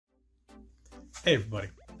Hey everybody,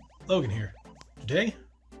 Logan here. Today,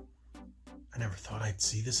 I never thought I'd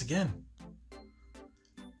see this again.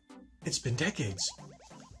 It's been decades.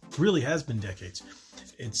 It really has been decades.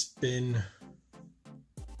 It's been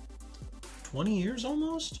 20 years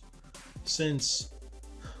almost since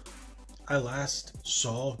I last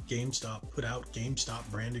saw GameStop put out GameStop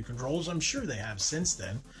branded controllers. I'm sure they have since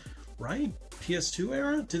then, right? PS2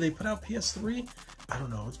 era? Did they put out PS3? I don't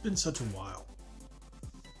know. It's been such a while.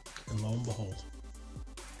 And lo and behold,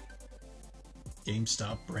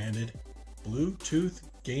 GameStop branded Bluetooth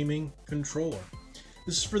gaming controller.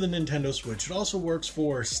 This is for the Nintendo Switch. It also works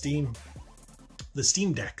for the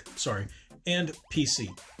Steam Deck, and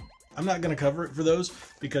PC. I'm not going to cover it for those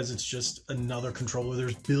because it's just another controller.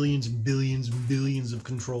 There's billions and billions and billions of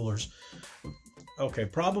controllers. Okay,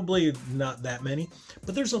 probably not that many,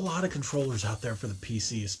 but there's a lot of controllers out there for the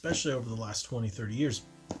PC, especially over the last 20, 30 years.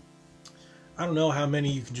 I don't know how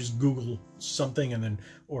many you can just Google something and then,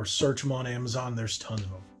 or search them on Amazon. There's tons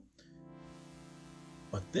of them.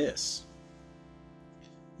 But this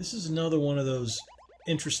is another one of those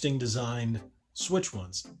interesting designed Switch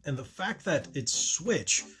ones. And the fact that it's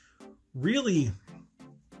Switch really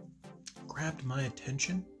grabbed my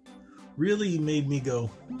attention, really made me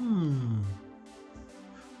go, Now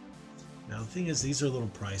the thing is, these are a little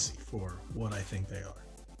pricey for what I think they are.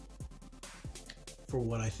 For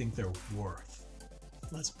what I think they're worth.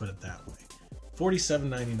 Let's put it that way.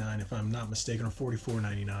 $47.99 if I'm not mistaken, or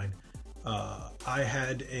 $44.99. I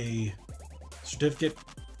had a certificate,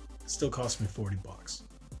 it still cost me 40 bucks.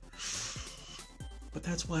 But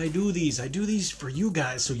that's why I do these. I do these for you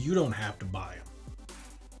guys so you don't have to buy them.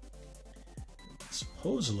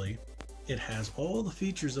 Supposedly, it has all the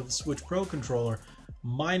features of the Switch Pro controller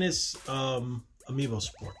minus amiibo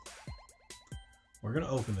support. We're going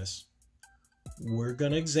to open this. We're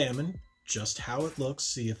going to examine just how it looks,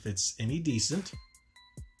 see if it's any decent,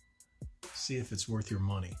 see if it's worth your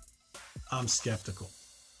money. I'm skeptical.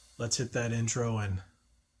 Let's hit that intro and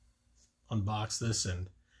unbox this and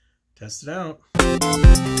test it out.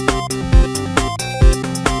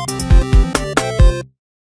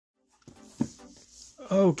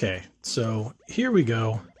 Okay, so here we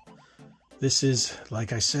go. This is,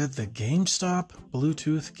 like I said, the GameStop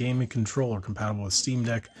Bluetooth gaming controller compatible with Steam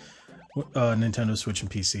Deck, Nintendo Switch,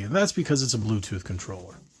 and PC. And that's because it's a Bluetooth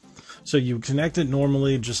controller. So you connect it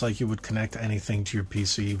normally just like you would connect anything to your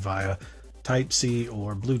PC via Type-C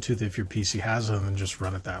or Bluetooth if your PC has it, and then just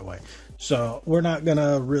run it that way. So we're not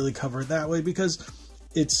gonna really cover it that way because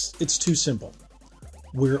it's too simple.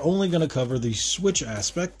 We're only gonna cover the Switch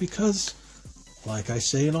aspect because, like I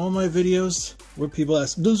say in all my videos, where people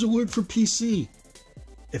ask, does it work for PC?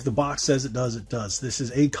 If the box says it does, it does. This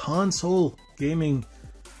is a console gaming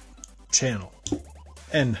channel,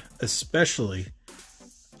 and especially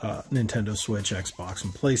Nintendo Switch, Xbox,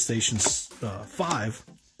 and PlayStation 5.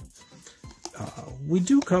 We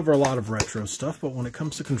do cover a lot of retro stuff, but when it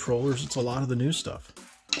comes to controllers, it's a lot of the new stuff.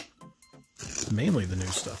 Mainly the new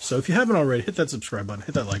stuff. So if you haven't already, hit that subscribe button,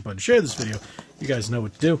 hit that like button, share this video. You guys know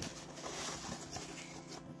what to do.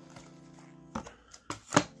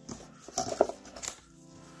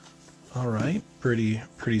 All right, pretty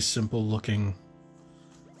simple looking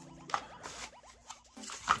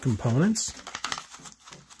components.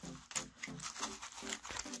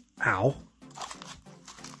 Ow.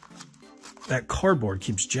 That cardboard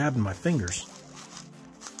keeps jabbing my fingers.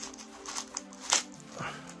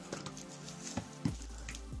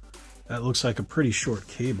 That looks like a pretty short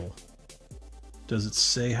cable. Does it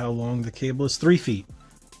say how long the cable is? 3 feet.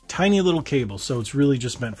 Tiny little cable, so it's really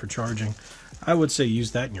just meant for charging. I would say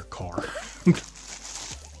use that in your car.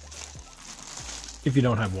 If you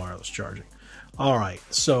don't have wireless charging. Alright,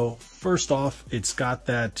 so first off, it's got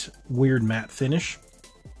that weird matte finish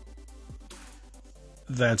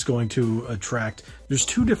that's going to attract. There's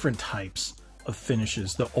two different types of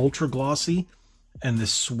finishes, the ultra glossy and the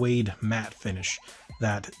suede matte finish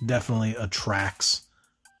that definitely attracts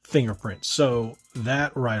fingerprints. So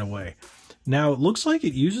that right away. Now it looks like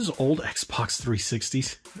it uses old Xbox 360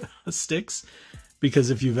 sticks, because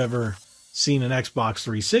if you've ever seen an Xbox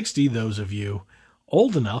 360, those of you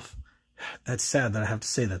old enough, that's sad that I have to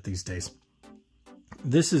say that these days.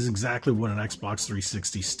 This is exactly what an Xbox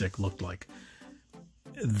 360 stick looked like.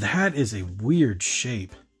 That is a weird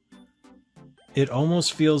shape. It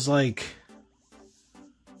almost feels like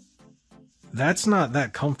that's not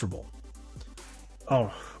that comfortable.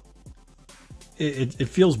 Oh, it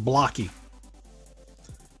feels blocky.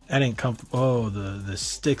 That ain't comfortable. Oh, the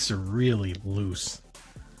sticks are really loose.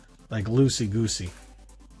 Like loosey-goosey.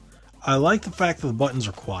 I like the fact that the buttons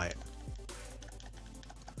are quiet.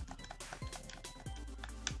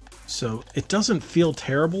 So it doesn't feel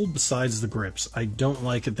terrible besides the grips. I don't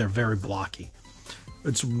like it. They're very blocky.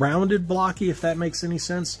 It's rounded blocky, if that makes any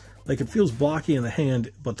sense. Like, it feels blocky in the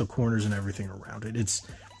hand, but the corners and everything around it,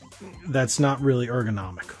 that's not really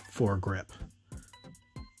ergonomic for a grip.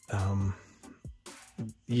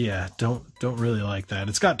 Yeah, don't really like that.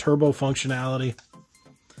 It's got turbo functionality,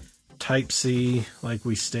 Type-C, like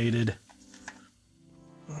we stated.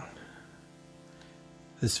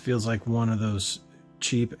 This feels like one of those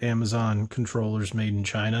cheap Amazon controllers made in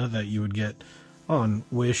China that you would get on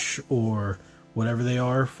Wish or whatever they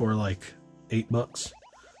are for like $8.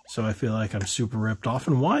 So I feel like I'm super ripped off.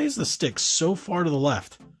 And why is the stick so far to the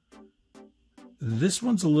left? This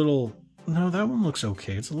one's a little... No, that one looks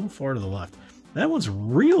okay. It's a little far to the left. That one's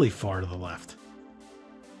really far to the left.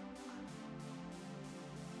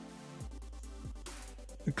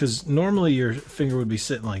 Because normally your finger would be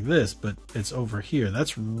sitting like this, but it's over here.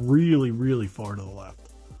 That's really, really far to the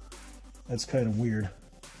left. That's kind of weird.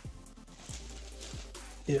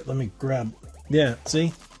 Yeah, let me grab... Yeah,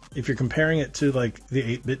 see? If you're comparing it to like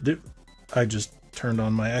the 8-bit... I just turned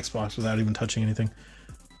on my Xbox without even touching anything.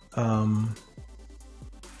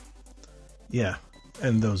 Yeah,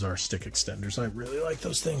 and those are stick extenders. I really like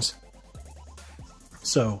those things.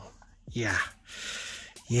 So, yeah.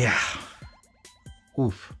 Yeah.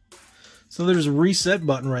 Oof. So there's a reset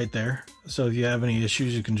button right there. So if you have any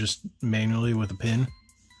issues, you can just manually with a pin.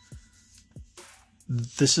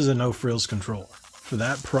 This is a no-frills controller. For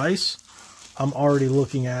that price, I'm already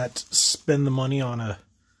looking at spend the money on a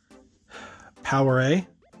PowerA.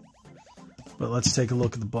 But let's take a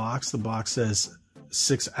look at the box. The box says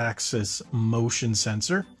 6-axis motion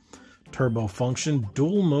sensor, turbo function,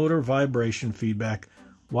 dual motor vibration feedback,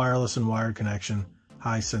 wireless and wired connection,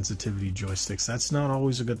 high sensitivity joysticks. That's not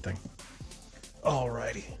always a good thing.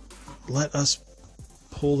 Alrighty, let us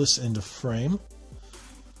pull this into frame.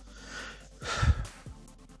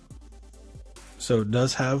 So it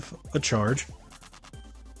does have a charge.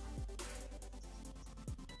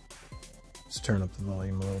 Let's turn up the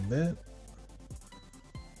volume a little bit.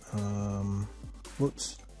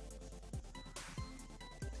 Whoops.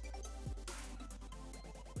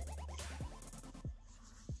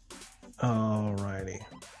 Alrighty.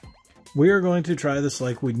 We are going to try this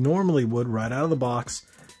like we normally would right out of the box,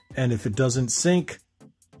 and if it doesn't sync,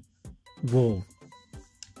 we'll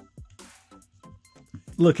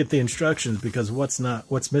look at the instructions, because what's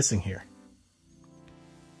missing here?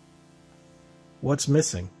 What's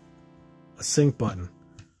missing? A sync button.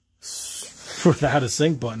 Without a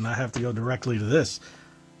sync button, I have to go directly to this.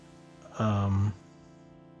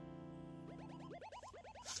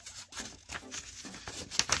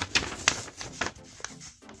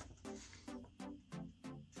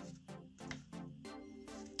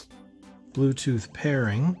 Bluetooth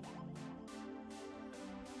pairing.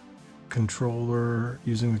 Controller,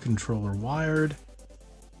 using the controller wired.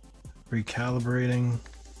 Recalibrating.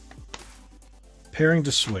 Pairing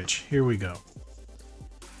to Switch. Here we go.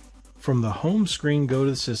 From the home screen, go to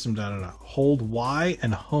the system, hold Y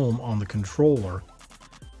and home on the controller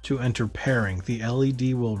to enter pairing. The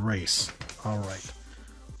LED will race. All right.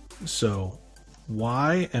 So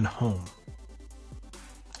Y and home.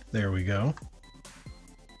 There we go.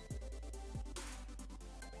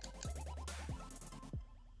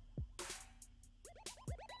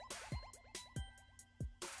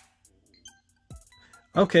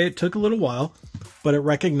 Okay, it took a little while, but it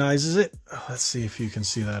recognizes it. Let's see if you can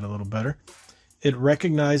see that a little better. It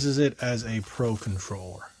recognizes it as a Pro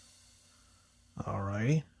controller.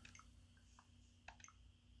 Alrighty.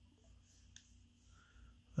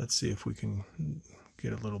 Let's see if we can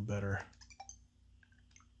get a little better.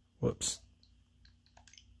 Whoops.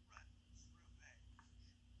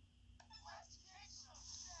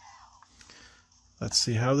 Let's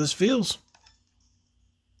see how this feels.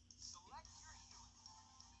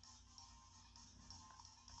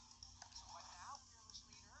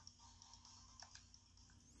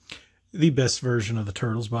 The best version of the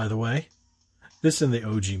Turtles, by the way. This in the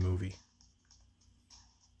OG movie.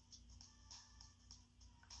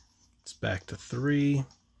 It's back to 3.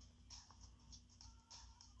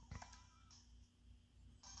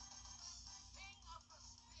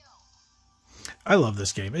 I love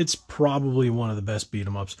this game. It's probably one of the best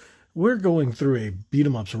beat-em-ups. We're going through a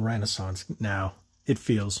beat-em-ups renaissance now, it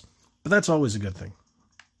feels. But that's always a good thing.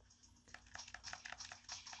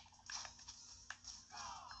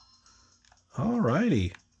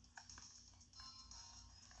 Alrighty.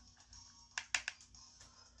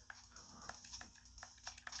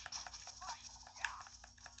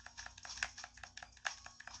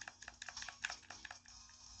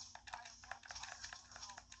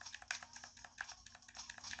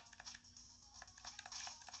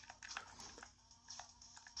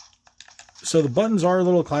 So the buttons are a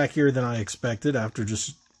little clackier than I expected after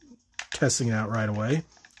just testing it out right away.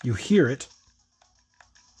 You hear it.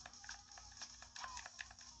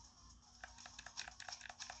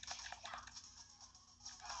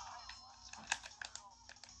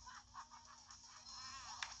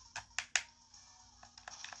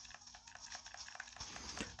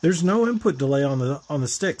 There's no input delay on the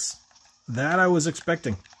sticks. That I was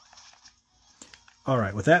expecting. All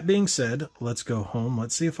right, with that being said, let's go home.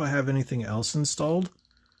 Let's see if I have anything else installed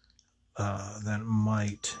that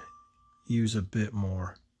might use a bit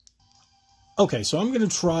more. Okay, so I'm going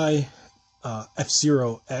to try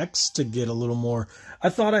F-Zero X to get a little more. I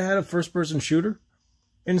thought I had a first-person shooter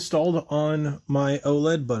installed on my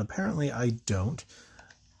OLED, but apparently I don't.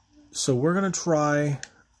 So we're going to try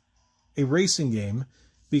a racing game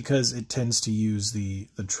because it tends to use the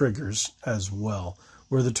triggers as well,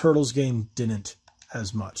 where the Turtles game didn't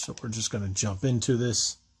as much. So we're just going to jump into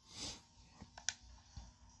this.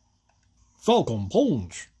 Falcon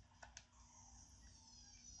Punch.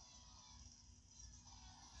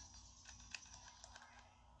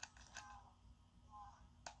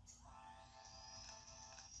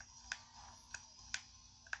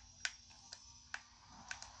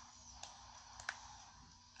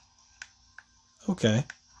 Okay.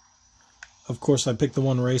 Of course, I picked the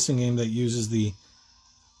one racing game that uses the...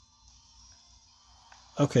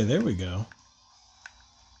 Okay, there we go.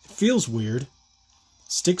 It feels weird.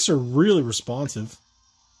 Sticks are really responsive.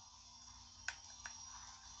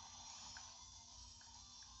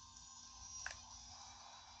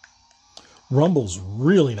 Rumble's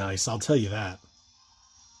really nice, I'll tell you that.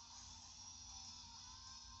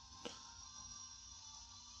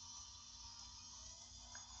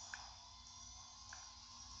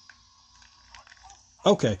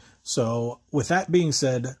 Okay, so with that being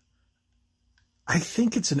said, I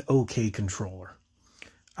think it's an okay controller.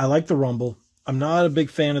 I like the rumble. I'm not a big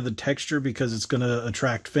fan of the texture because it's going to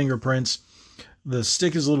attract fingerprints. The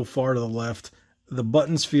stick is a little far to the left. The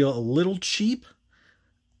buttons feel a little cheap.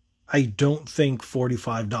 I don't think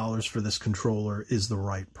 $45 for this controller is the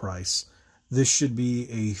right price. This should be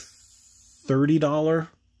a $30,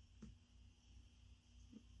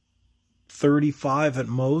 $35 at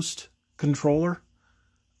most controller.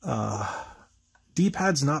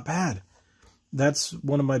 D-pad's not bad. That's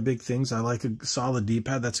one of my big things. I like a solid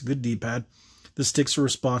D-pad. That's a good D-pad. The sticks are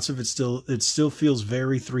responsive. It still feels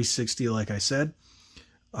very 360, like I said.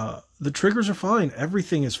 The triggers are fine.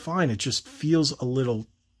 Everything is fine. It just feels a little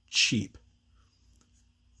cheap.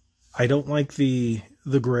 I don't like the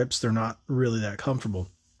grips. They're not really that comfortable.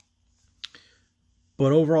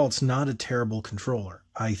 But overall, it's not a terrible controller.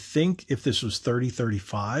 I think if this was $30,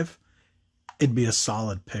 $35, it'd be a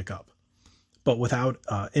solid pickup. But without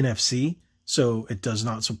NFC, so it does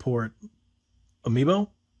not support Amiibo,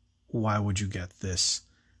 why would you get this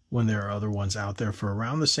when there are other ones out there for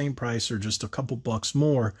around the same price or just a couple bucks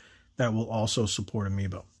more that will also support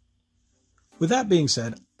Amiibo? With that being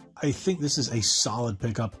said, I think this is a solid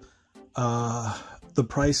pickup. The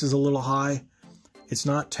price is a little high. It's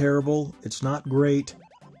not terrible. It's not great.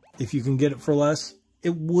 If you can get it for less,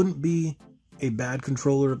 it wouldn't be a bad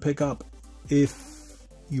controller to pick up if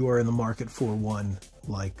you are in the market for one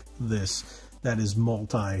like this that is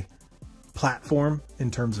multi-platform in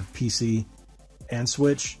terms of PC and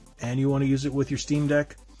Switch, and you want to use it with your Steam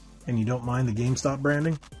Deck and you don't mind the GameStop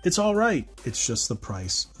branding. It's all right. It's just the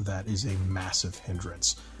price that is a massive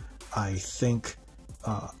hindrance. I think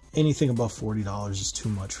anything above $40 is too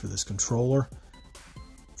much for this controller.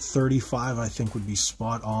 $35 I think would be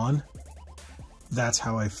spot on. That's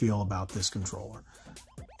how I feel about this controller.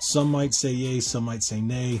 Some might say yay, some might say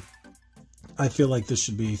nay. I feel like this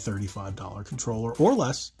should be a $35 controller or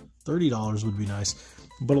less. $30 would be nice.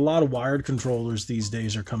 But a lot of wired controllers these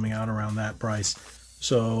days are coming out around that price.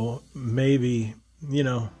 So maybe,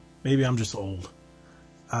 maybe I'm just old.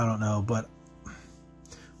 I don't know. But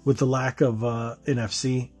with the lack of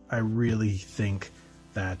NFC, I really think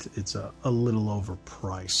that it's a little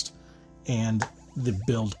overpriced. And the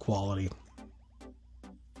build quality.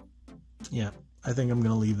 Yeah. I think I'm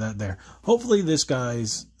going to leave that there. Hopefully this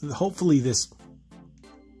helps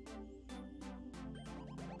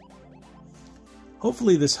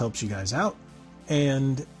you guys out.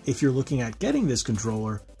 And if you're looking at getting this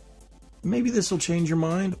controller, maybe this will change your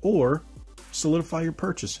mind or solidify your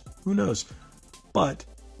purchase. Who knows? But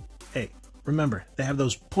hey, remember, they have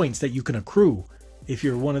those points that you can accrue if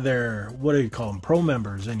you're one of their, what do you call them, pro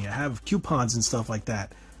members, and you have coupons and stuff like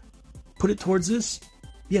that. Put it towards this.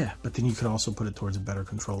 Yeah, but then you could also put it towards a better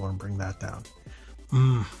controller and bring that down.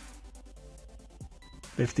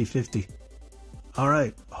 50-50. All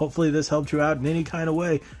right. Hopefully this helped you out in any kind of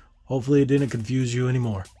way. Hopefully it didn't confuse you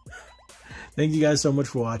anymore. Thank you guys so much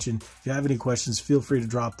for watching. If you have any questions, feel free to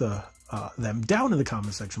drop them down in the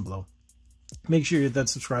comment section below. Make sure you hit that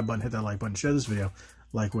subscribe button, hit that like button, share this video.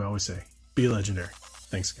 Like we always say, be legendary.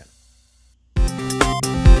 Thanks again.